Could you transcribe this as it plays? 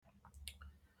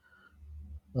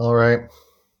All right.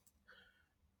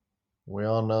 We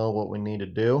all know what we need to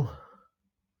do.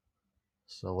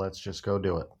 So let's just go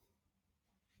do it.